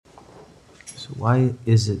Why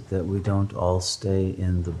is it that we don't all stay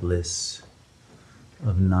in the bliss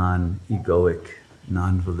of non-egoic,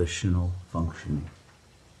 non-volitional functioning?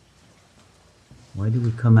 Why do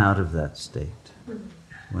we come out of that state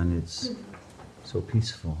when it's so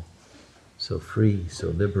peaceful, so free, so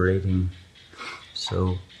liberating,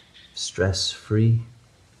 so stress-free?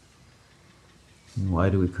 And why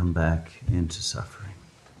do we come back into suffering?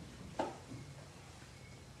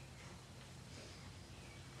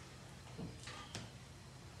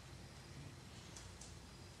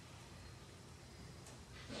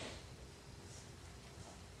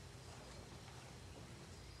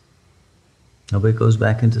 Nobody goes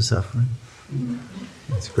back into suffering.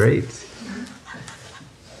 That's great.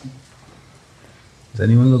 Does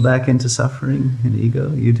anyone go back into suffering and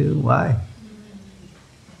ego? You do? Why?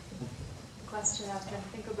 Question I was trying to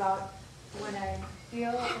think about when I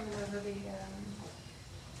feel in a really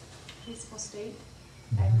peaceful state.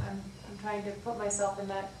 I'm trying to put myself in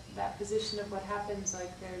that position of what happens.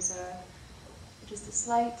 Like there's just a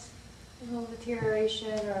slight little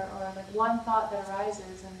deterioration or like one thought that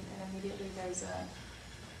arises and immediately there's an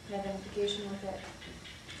identification with it.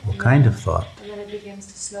 What kind of thought? And then it begins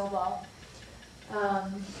to snowball.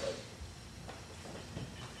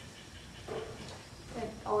 It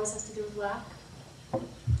always has to do with lack.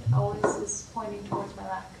 It always is pointing towards my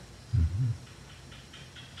lack.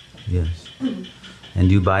 Yes.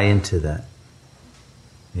 And you buy into that.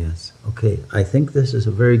 Yes. Okay, I think this is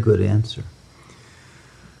a very good answer.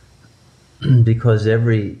 Because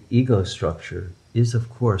every ego structure is, of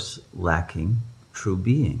course, lacking true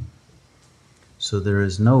being. So there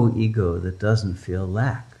is no ego that doesn't feel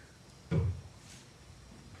lack.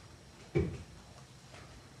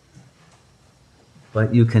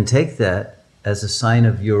 But you can take that as a sign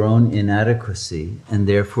of your own inadequacy and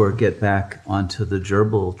therefore get back onto the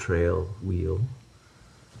gerbil trail wheel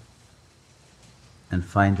and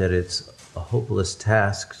find that it's a hopeless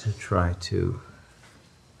task to try to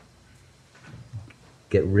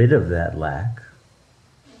get rid of that lack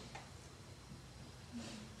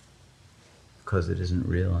because it isn't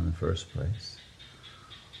real in the first place.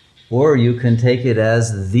 Or you can take it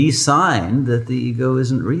as the sign that the ego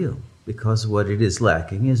isn't real, because what it is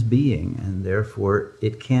lacking is being, and therefore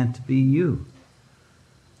it can't be you.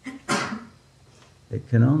 It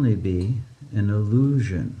can only be an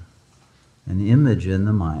illusion, an image in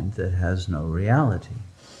the mind that has no reality,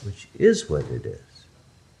 which is what it is.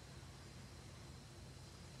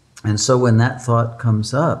 And so when that thought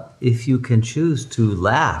comes up, if you can choose to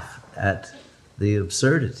laugh at the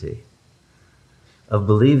absurdity of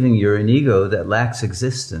believing you're an ego that lacks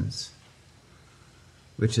existence,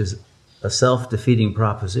 which is a self-defeating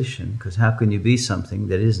proposition, because how can you be something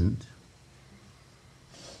that isn't?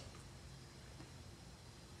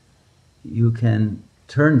 You can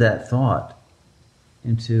turn that thought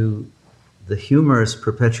into the humorous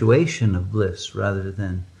perpetuation of bliss rather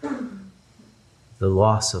than the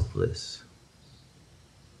loss of bliss.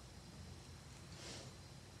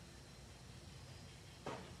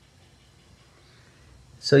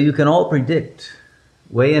 So you can all predict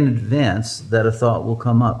way in advance that a thought will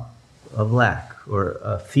come up of lack, or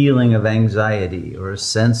a feeling of anxiety, or a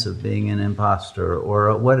sense of being an imposter,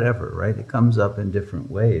 or whatever, right? It comes up in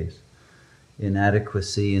different ways.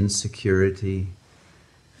 Inadequacy, insecurity,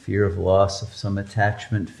 fear of loss of some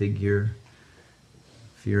attachment figure,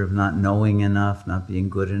 fear of not knowing enough, not being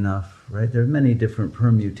good enough, right? There are many different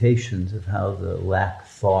permutations of how the lack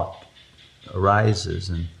thought arises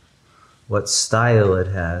and what style it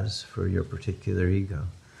has for your particular ego.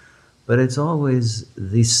 But it's always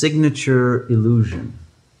the signature illusion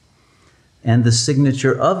and the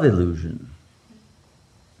signature of illusion.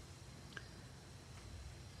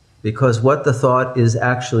 Because what the thought is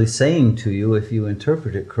actually saying to you, if you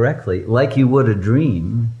interpret it correctly, like you would a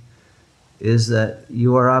dream, is that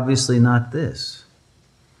you are obviously not this.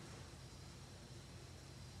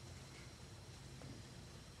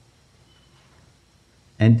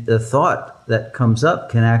 And the thought that comes up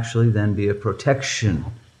can actually then be a protection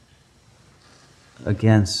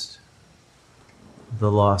against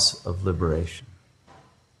the loss of liberation.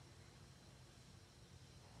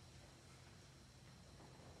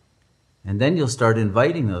 And then you'll start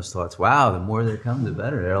inviting those thoughts. Wow, the more they come, the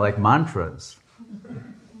better. They're like mantras.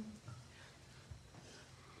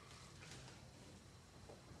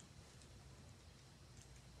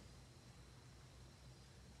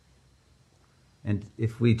 And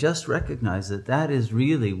if we just recognize that that is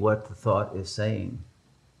really what the thought is saying,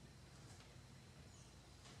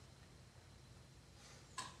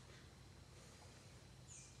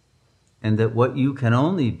 and that what you can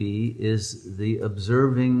only be is the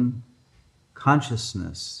observing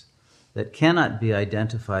consciousness that cannot be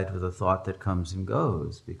identified with a thought that comes and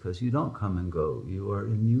goes, because you don't come and go. You are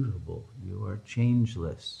immutable. You are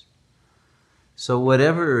changeless. So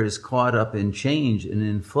whatever is caught up in change and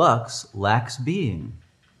in flux lacks being,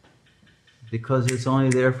 because it's only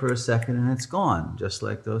there for a second and it's gone, just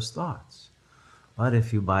like those thoughts. But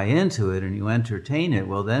if you buy into it and you entertain it,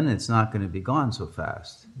 well, then it's not going to be gone so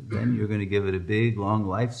fast. Then you're going to give it a big, long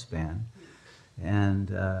lifespan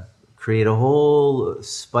and create a whole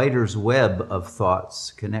spider's web of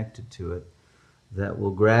thoughts connected to it that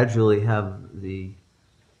will gradually have the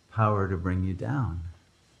power to bring you down.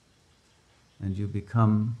 And you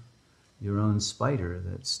become your own spider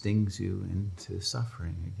that stings you into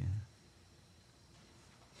suffering again.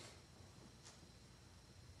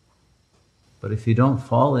 But if you don't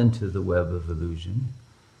fall into the web of illusion,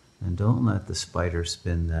 and don't let the spider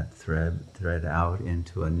spin that thread out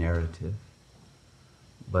into a narrative,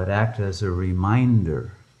 but act as a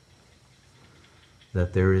reminder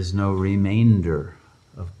that there is no remainder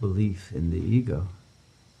of belief in the ego,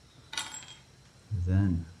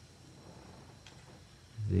 then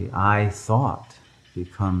the I thought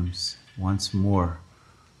becomes once more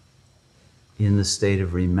in the state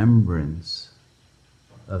of remembrance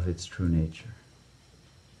of its true nature.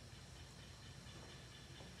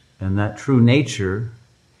 And that true nature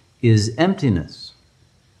is emptiness.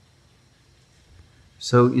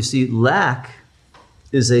 So you see, lack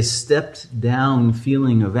is a stepped down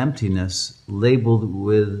feeling of emptiness labeled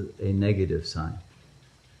with a negative sign.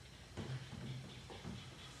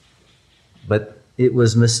 But it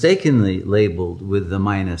was mistakenly labeled with the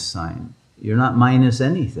minus sign. You're not minus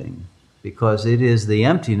anything, because it is the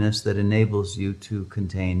emptiness that enables you to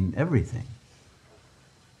contain everything.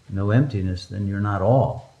 No emptiness, then you're not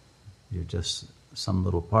all. You're just some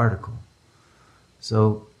little particle.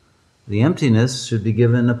 So the emptiness should be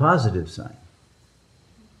given a positive sign.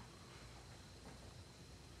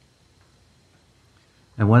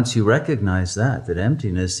 And once you recognize that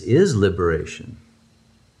emptiness is liberation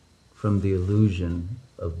from the illusion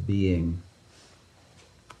of being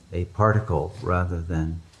a particle rather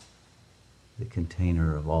than the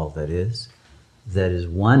container of all that is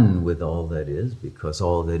one with all that is, because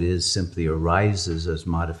all that is simply arises as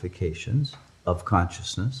modifications of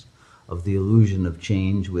consciousness, of the illusion of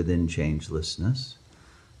change within changelessness.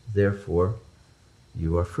 Therefore,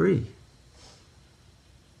 you are free.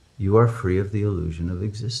 You are free of the illusion of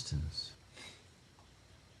existence.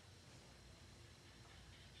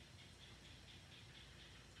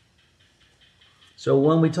 So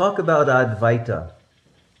when we talk about Advaita,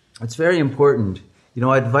 it's very important. You know,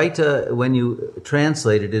 Advaita, when you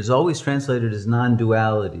translate it, is always translated as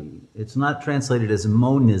non-duality. It's not translated as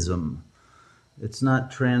monism. It's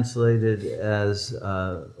not translated as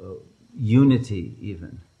unity,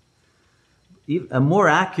 even. A more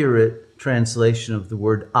accurate translation of the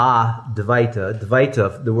word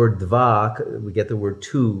Dvaita, the word Dva, we get the word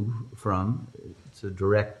two from. It's a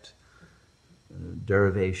direct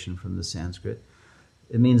derivation from the Sanskrit.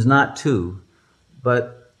 It means not two,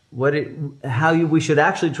 but we should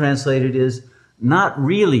actually translate it is not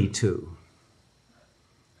really two.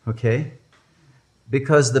 Okay?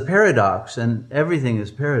 Because the paradox, and everything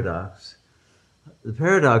is paradox, the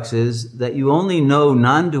paradox is that you only know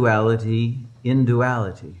non-duality in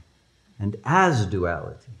duality and as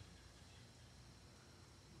duality.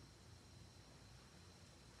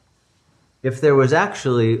 If there was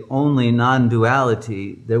actually only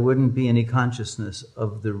non-duality, there wouldn't be any consciousness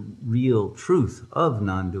of the real truth of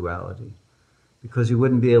non-duality, because you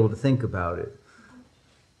wouldn't be able to think about it.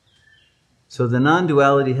 So the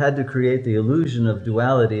non-duality had to create the illusion of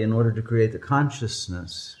duality in order to create the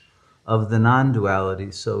consciousness of the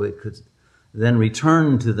non-duality, so it could then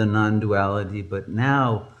return to the non-duality, but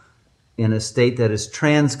now in a state that is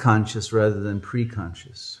trans-conscious rather than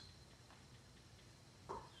pre-conscious.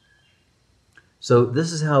 So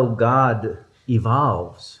this is how God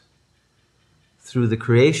evolves, through the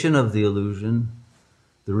creation of the illusion,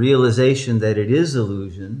 the realization that it is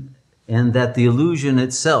illusion, and that the illusion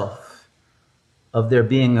itself of there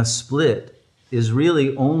being a split is really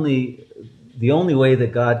the only way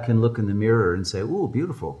that God can look in the mirror and say, "Ooh,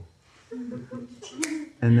 beautiful,"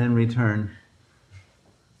 and then return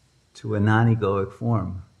to a non-egoic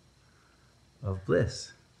form of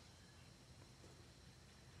bliss.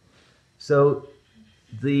 So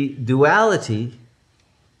the duality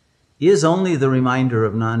is only the reminder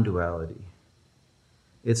of non-duality.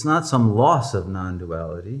 It's not some loss of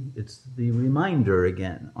non-duality. It's the reminder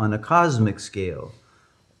again, on a cosmic scale,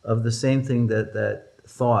 of the same thing that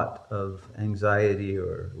thought of anxiety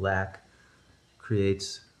or lack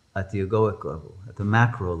creates at the egoic level, at the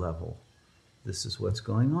macro level. This is what's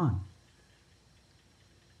going on.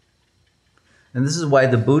 And this is why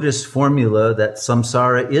the Buddhist formula that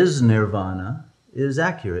samsara is nirvana is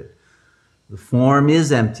accurate. The form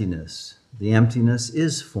is emptiness. The emptiness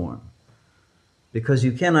is form. Because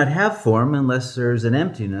you cannot have form unless there's an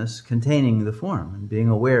emptiness containing the form and being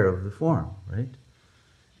aware of the form, right?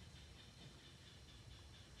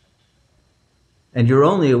 And you're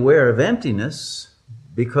only aware of emptiness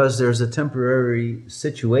because there's a temporary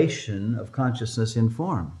situation of consciousness in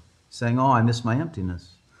form, saying, oh, I miss my emptiness.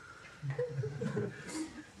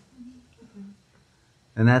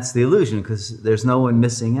 And that's the illusion, because there's no one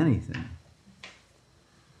missing anything.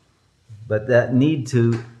 But that need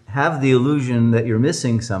to have the illusion that you're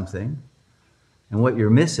missing something, and what you're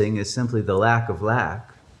missing is simply the lack of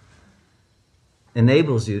lack,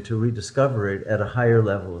 enables you to rediscover it at a higher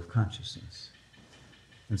level of consciousness.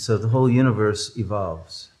 And so the whole universe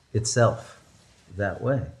evolves itself that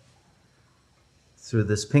way, through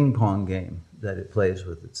this ping-pong game that it plays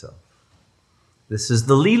with itself. This is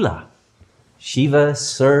the Leela. Shiva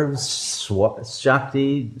serves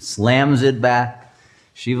Shakti, slams it back.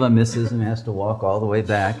 Shiva misses and has to walk all the way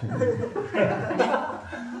back.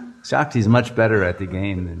 Shakti's much better at the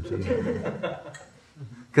game than Shiva.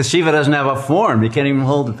 Because Shiva doesn't have a form. He can't even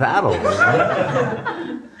hold the paddle.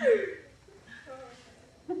 Right?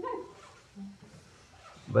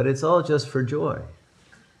 But it's all just for joy.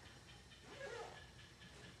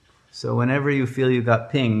 So whenever you feel you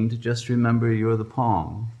got pinged, just remember you're the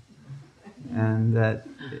pong. And that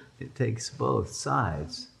it takes both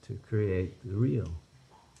sides to create the real.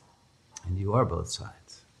 And you are both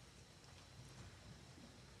sides.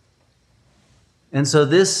 And so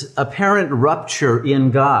this apparent rupture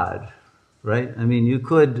in God, right? I mean, you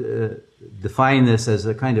could define this as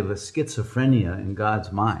a kind of a schizophrenia in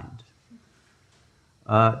God's mind,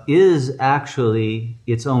 is actually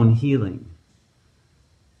its own healing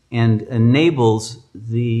and enables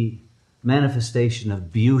the manifestation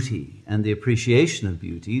of beauty and the appreciation of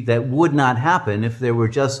beauty that would not happen if there were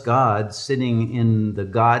just God sitting in the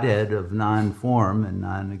Godhead of non-form and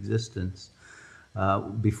non-existence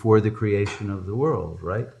before the creation of the world,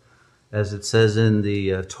 right? As it says in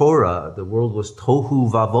the Torah, the world was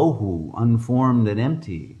tohu vavohu, unformed and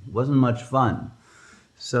empty. It wasn't much fun.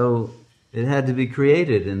 So it had to be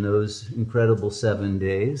created in those incredible 7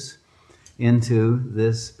 days into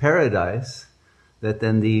this paradise that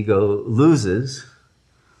then the ego loses,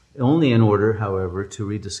 only in order, however, to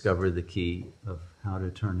rediscover the key of how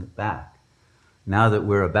to turn it back. Now that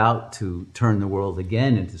we're about to turn the world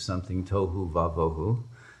again into something tohu vavohu,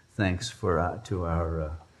 thanks to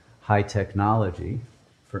our high technology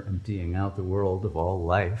for emptying out the world of all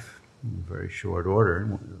life in very short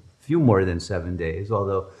order, a few more than 7 days,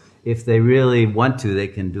 although if they really want to, they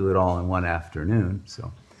can do it all in one afternoon,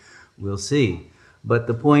 so we'll see. But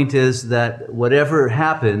the point is that whatever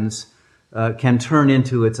happens can turn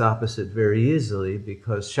into its opposite very easily,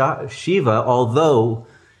 because Shiva, although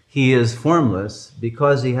he is formless,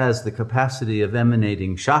 because he has the capacity of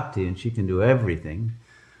emanating Shakti, and she can do everything,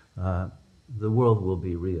 the world will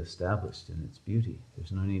be reestablished in its beauty.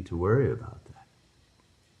 There's no need to worry about that.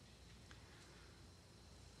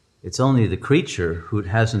 It's only the creature who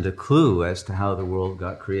hasn't a clue as to how the world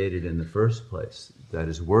got created in the first place that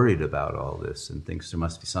is worried about all this and thinks there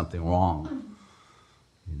must be something wrong.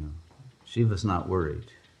 You know, Shiva's not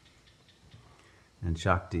worried. And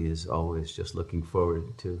Shakti is always just looking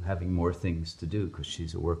forward to having more things to do because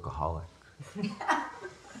she's a workaholic.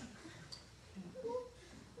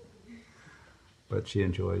 But she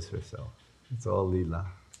enjoys herself. It's all Leela.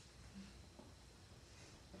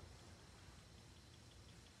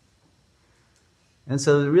 And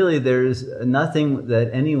so really there's nothing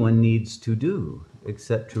that anyone needs to do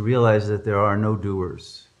except to realize that there are no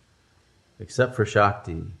doers. Except for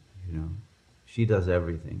Shakti, you know, she does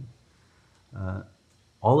everything.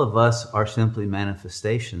 All of us are simply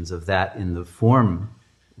manifestations of that in the form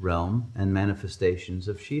realm and manifestations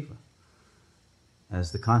of Shiva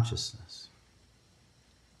as the consciousness.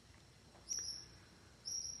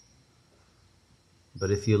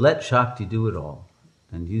 But if you let Shakti do it all,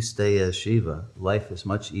 and you stay as Shiva, life is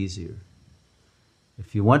much easier.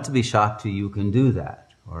 If you want to be Shakti, you can do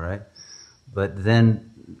that, all right? But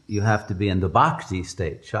then you have to be in the bhakti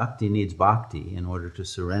state. Shakti needs bhakti in order to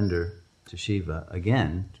surrender to Shiva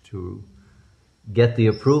again, to get the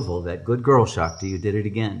approval that, good girl, Shakti, you did it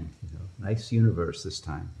again. You know, nice universe this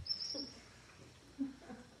time.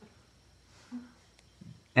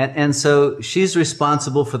 And so she's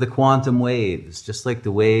responsible for the quantum waves, just like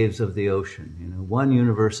the waves of the ocean. You know, one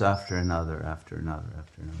universe after another, after another,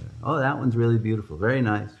 after another. Oh, that one's really beautiful. Very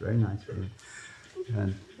nice, very nice.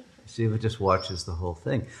 And Shiva just watches the whole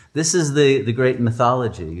thing. This is the great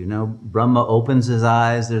mythology. You know, Brahma opens his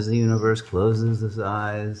eyes, there's the universe, closes his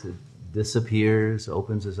eyes, it disappears,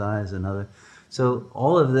 opens his eyes, another. So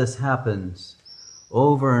all of this happens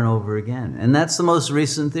over and over again. And that's the most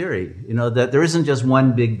recent theory, you know, that there isn't just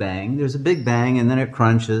one big bang. There's a big bang, and then it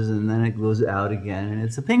crunches, and then it goes out again, and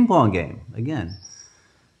it's a ping pong game again.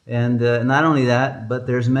 And not only that, but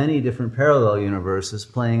there's many different parallel universes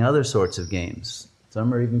playing other sorts of games.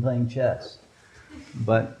 Some are even playing chess.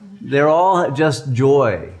 But they're all just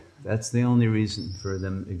joy. That's the only reason for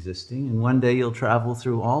them existing. And one day you'll travel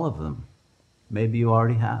through all of them. Maybe you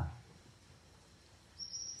already have.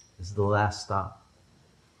 This is the last stop.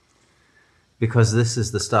 Because this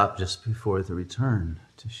is the stop just before the return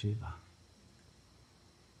to Shiva.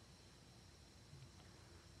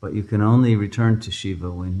 But you can only return to Shiva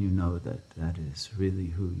when you know that that is really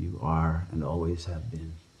who you are and always have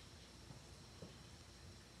been.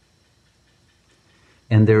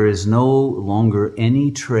 And there is no longer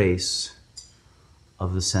any trace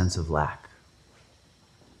of the sense of lack.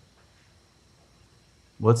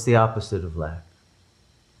 What's the opposite of lack?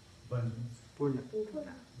 Mm-hmm.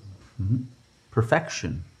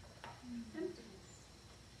 Perfection.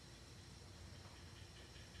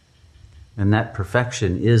 And that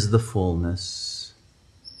perfection is the fullness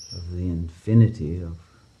of the infinity of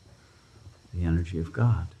the energy of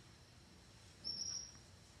God.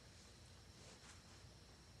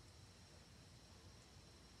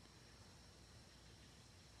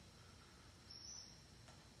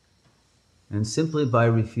 And simply by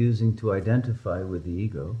refusing to identify with the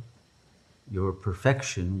ego, your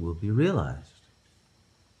perfection will be realized.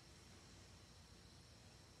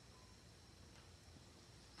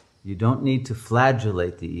 You don't need to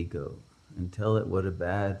flagellate the ego and tell it what a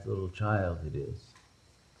bad little child it is.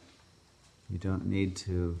 You don't need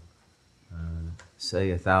to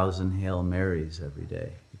say 1,000 Hail Marys every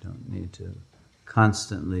day. You don't need to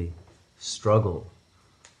constantly struggle.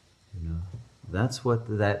 You know, that's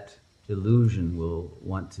what that illusion will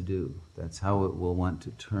want to do. That's how it will want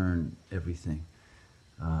to turn everything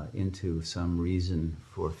into some reason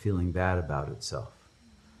for feeling bad about itself.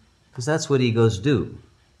 Because that's what egos do.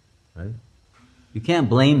 Right? You can't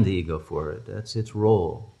blame the ego for it. That's its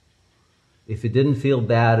role. If it didn't feel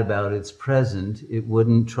bad about its present, it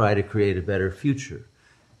wouldn't try to create a better future.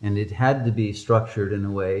 And it had to be structured in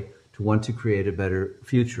a way to want to create a better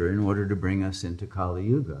future in order to bring us into Kali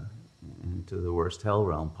Yuga, into the worst hell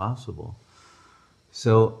realm possible.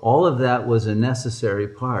 So all of that was a necessary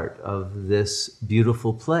part of this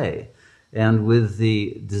beautiful play. And with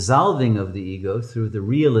the dissolving of the ego through the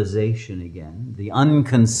realization again, the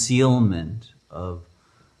unconcealment of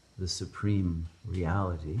the supreme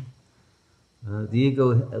reality, the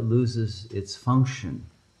ego loses its function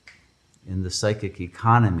in the psychic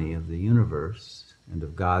economy of the universe and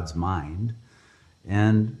of God's mind,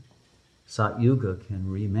 and Sat Yuga can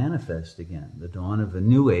re-manifest again, the dawn of a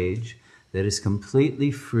new age that is completely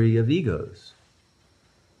free of egos.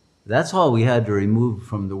 That's all we had to remove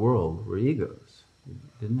from the world were egos. We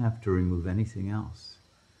didn't have to remove anything else.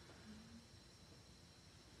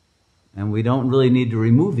 And we don't really need to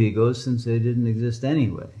remove egos since they didn't exist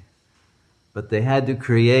anyway. But they had to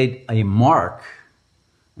create a mark,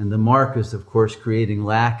 and the mark is, of course, creating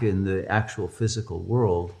lack in the actual physical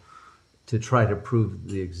world to try to prove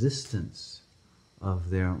the existence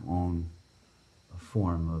of their own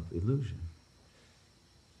form of illusion.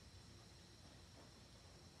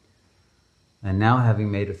 And now,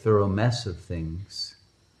 having made a thorough mess of things,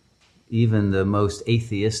 even the most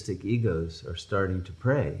atheistic egos are starting to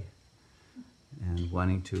pray and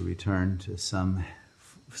wanting to return to some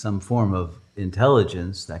form of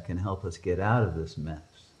intelligence that can help us get out of this mess.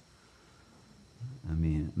 I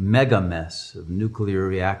mean, mega mess of nuclear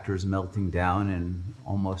reactors melting down in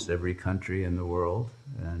almost every country in the world,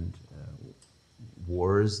 and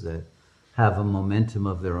wars that have a momentum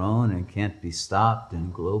of their own and can't be stopped,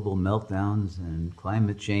 and global meltdowns and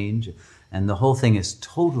climate change, and the whole thing is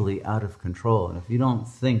totally out of control. And if you don't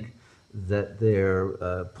think that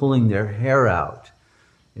they're pulling their hair out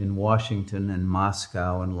in Washington and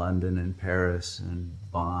Moscow and London and Paris and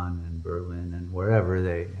Bonn and Berlin and wherever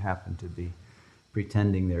they happen to be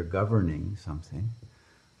pretending they're governing something,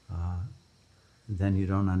 then you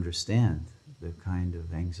don't understand the kind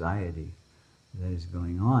of anxiety that is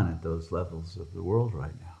going on at those levels of the world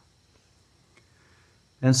right now.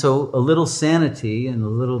 And so a little sanity and a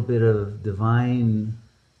little bit of divine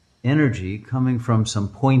energy coming from some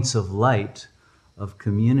points of light of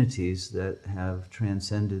communities that have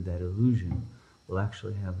transcended that illusion will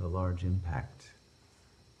actually have a large impact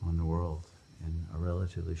on the world in a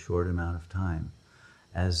relatively short amount of time.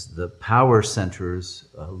 as the power centers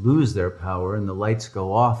lose their power and the lights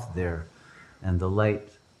go off there, and the light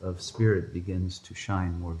of spirit begins to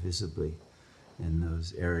shine more visibly in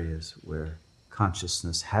those areas where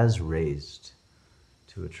consciousness has raised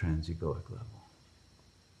to a transegoic level.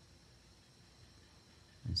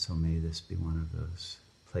 And so may this be one of those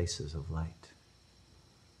places of light.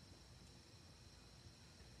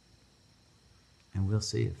 And we'll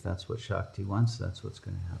see if that's what Shakti wants, that's what's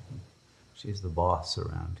going to happen. She's the boss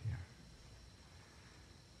around here.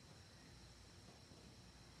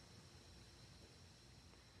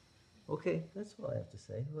 Okay, that's all I have to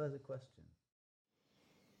say. Who has a question?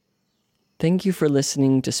 Thank you for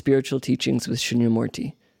listening to Spiritual Teachings with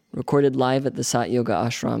Shunyamurti, recorded live at the Sat Yoga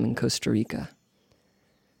Ashram in Costa Rica.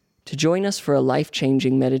 To join us for a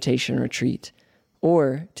life-changing meditation retreat,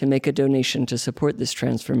 or to make a donation to support this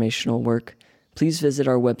transformational work, please visit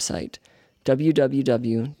our website,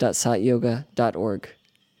 www.satyoga.org.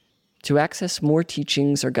 To access more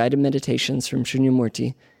teachings or guided meditations from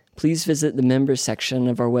Shunyamurti, please visit the members section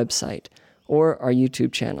of our website or our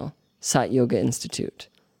YouTube channel, Sat Yoga Institute.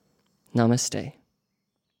 Namaste.